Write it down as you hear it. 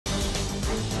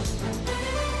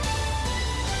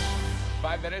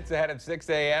5 minutes ahead of 6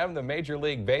 a.m., the Major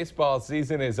League Baseball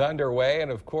season is underway.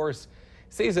 And of course,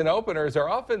 season openers are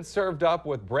often served up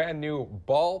with brand new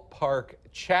ballpark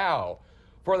chow.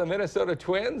 For the Minnesota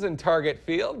Twins in Target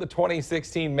Field, the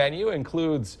 2016 menu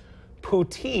includes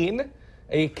poutine,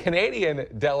 a Canadian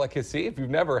delicacy. If you've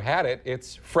never had it,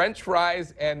 it's French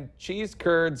fries and cheese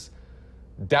curds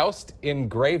doused in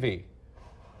gravy.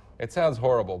 It sounds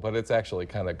horrible, but it's actually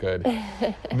kind of good.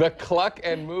 The Cluck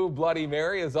and Moo Bloody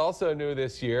Mary is also new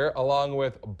this year, along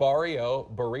with Barrio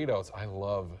burritos. I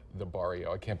love the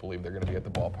Barrio. I can't believe they're going to be at the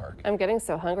ballpark. I'm getting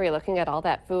so hungry looking at all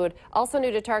that food. Also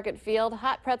new to Target Field,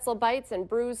 hot pretzel bites and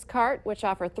Brews Cart, which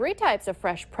offer 3 types of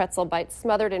fresh pretzel bites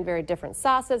smothered in very different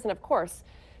sauces and, of course,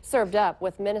 served up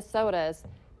with Minnesota's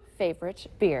favorite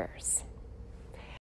beers.